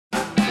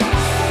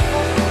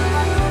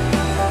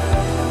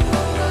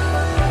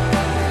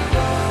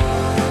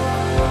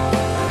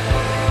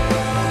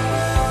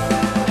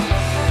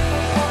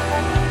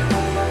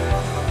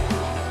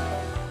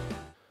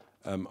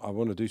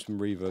want to do some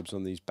reverbs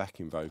on these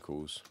backing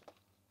vocals.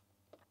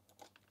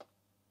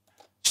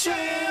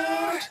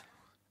 Shout,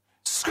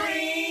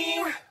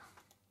 scream.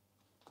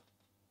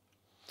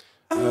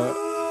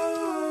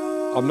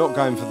 I'm not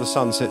going for the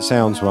Sunset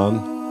Sounds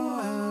one.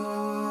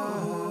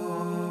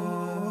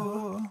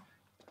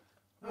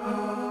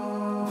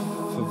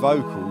 For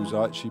vocals,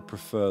 I actually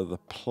prefer the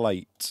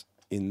plate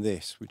in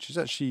this, which is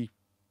actually,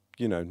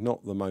 you know,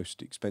 not the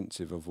most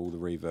expensive of all the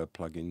reverb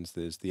plugins.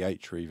 There's the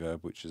Reverb,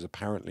 which is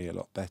apparently a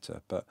lot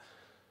better, but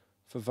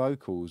for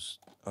vocals,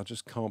 I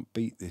just can't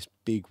beat this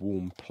big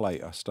warm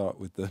plate. I start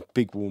with the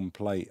big warm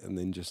plate and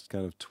then just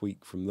kind of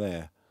tweak from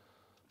there.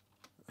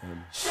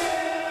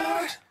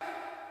 Shout,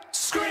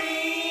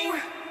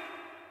 scream.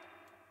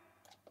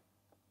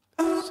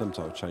 Sometimes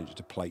I'll change it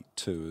to plate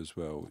 2 as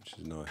well, which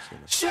is nice.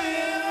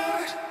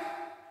 Shout,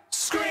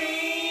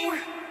 scream.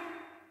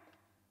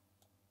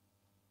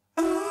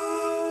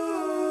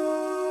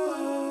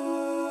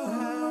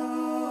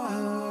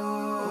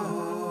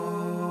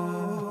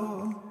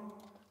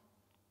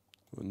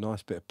 A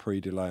nice bit of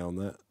pre-delay on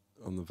that,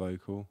 on the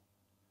vocal.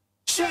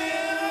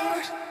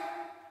 Shout,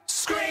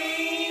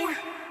 scream.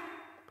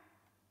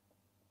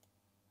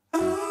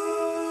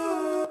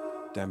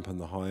 Dampen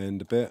the high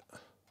end a bit.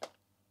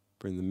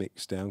 Bring the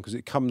mix down, because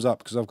it comes up,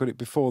 because I've got it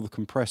before the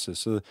compressor,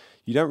 so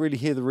you don't really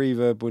hear the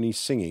reverb when he's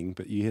singing,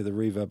 but you hear the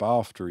reverb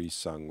after he's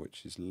sung,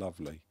 which is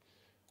lovely.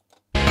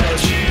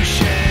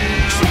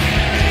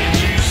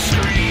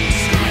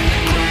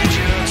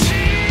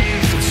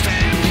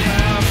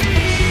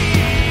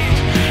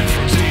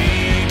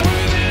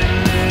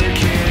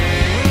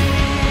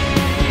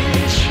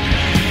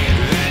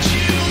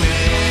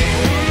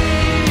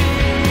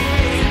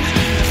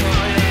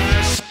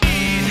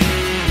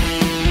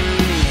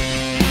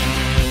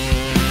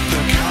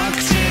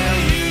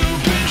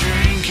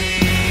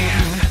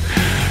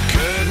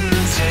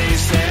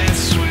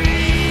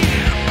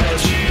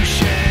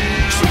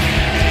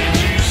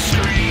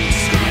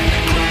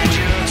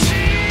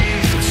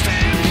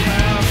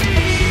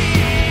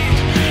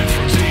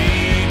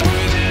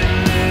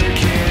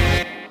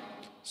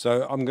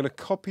 So I'm going to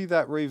copy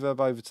that reverb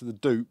over to the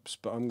dupes,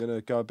 but I'm going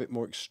to go a bit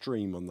more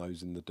extreme on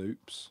those in the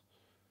dupes.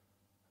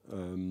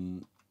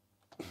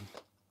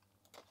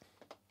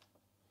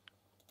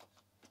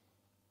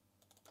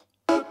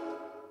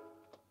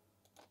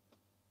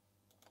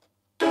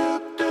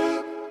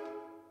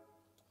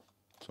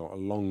 Sort of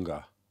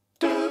longer.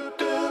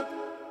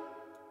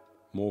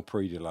 More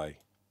pre-delay.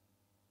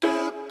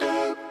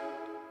 So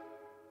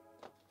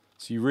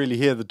you really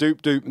hear the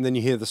dupe and then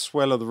you hear the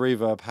swell of the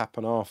reverb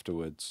happen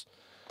afterwards.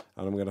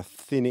 And I'm going to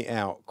thin it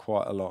out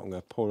quite a lot. I'm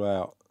going to pull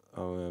out,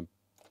 I'm going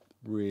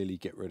to really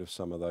get rid of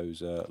some of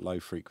those low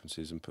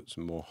frequencies and put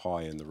some more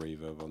high in the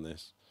reverb on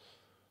this.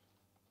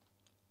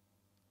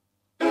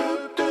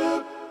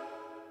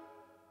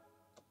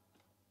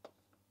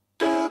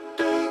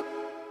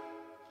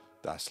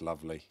 That's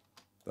lovely.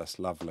 That's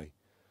lovely.